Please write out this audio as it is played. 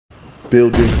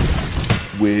building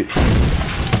with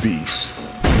beasts.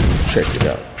 Check it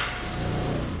out.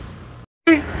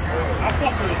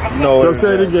 No, Yo,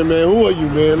 say it again, man. Who are you,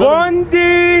 man?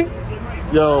 Bundy!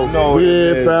 Yo, we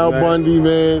here, Foul Bundy,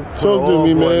 man. Talk to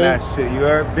me, man. That shit, you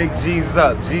heard? Big G's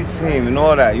up, G team, and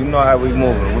all that. You know how we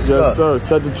moving. What's up? Yes, sir.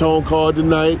 Set the tone card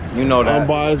tonight. You know that.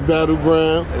 Unbiased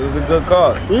battleground. It was a good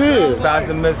card. Yeah. Besides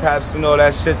the mishaps, you know,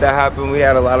 that shit that happened, we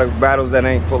had a lot of battles that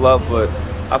ain't pull up, but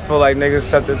I feel like niggas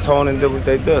set the tone and did what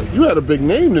they did. You had a big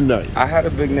name tonight. I had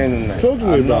a big name tonight. Talk to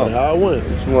me about it, how it went.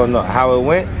 What you want to know? How it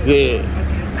went? Yeah.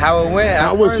 How it went?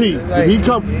 How was he? Did he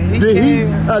come? Did he,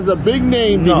 as a big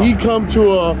name, did he come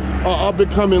to a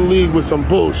up-and-coming league with some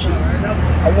bullshit?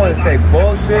 I wouldn't say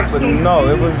bullshit, but no,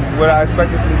 it was what I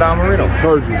expected from Don Marino.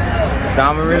 Heard you.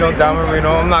 Don Marino.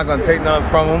 I'm not gonna take nothing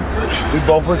from him. We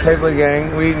both was paper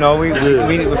gang. We know we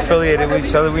affiliated with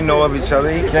each other. We know of each other.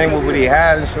 He came with what he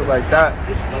had and shit like that.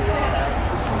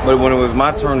 But when it was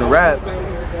my turn to rap,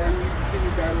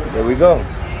 there we go.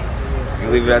 You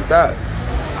leave it at that.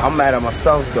 I'm mad at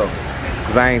myself though,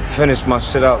 cause I ain't finished my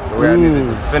shit up the way I needed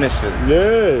to finish it.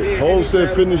 Yeah, Hov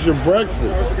said finish your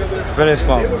breakfast. Finish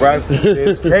my breakfast.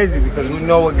 It's crazy because you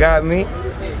know what got me?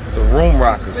 The room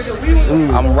rockers.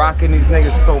 I'm rocking these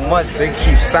niggas so much they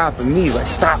keep stopping me, like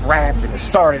stop rapping and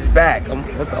start it back. I'm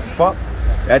what the fuck?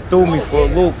 That threw me for a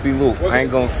loop-de-loop. I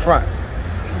ain't gonna front.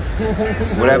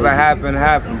 Whatever happened,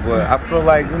 happened. But I feel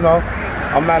like, you know,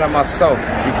 I'm mad at myself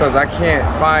because I can't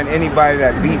find anybody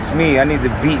that beats me. I need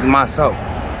to beat myself.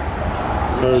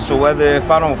 So whether if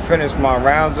I don't finish my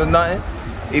rounds or nothing,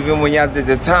 even when y'all did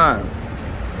the time,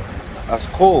 that's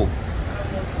cool.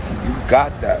 You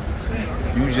got that.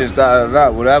 You just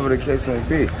whatever the case may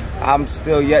be. I'm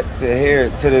still yet to hear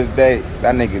to this day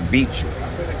that nigga beat you.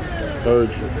 Heard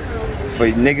you. For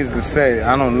niggas to say,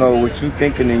 I don't know what you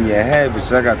thinking in your head,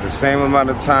 but I got the same amount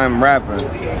of time rapping,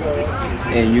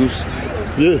 and you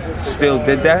still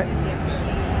did that.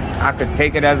 I could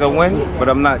take it as a win, but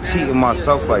I'm not cheating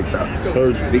myself like that.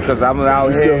 Heard you. Because I'm out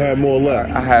here. You still had more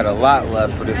left. I had a lot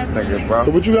left for this nigga, bro.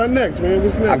 So what you got next, man?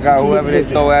 What's next? I got whoever they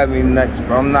throw at me next,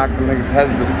 bro. I'm knocking niggas'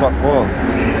 heads the fuck off.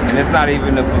 And it's not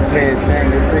even a prepared thing.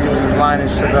 This niggas is lining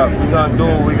shit up. We gonna do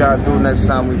what we gotta do next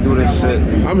time we do this shit.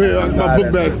 I'm here. My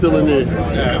book bag's still in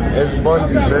there. It's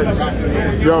Bundy,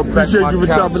 bitch. Yo, appreciate you for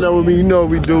chopping that with me. You know what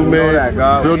we do, man. You know that,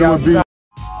 God. Building with beats.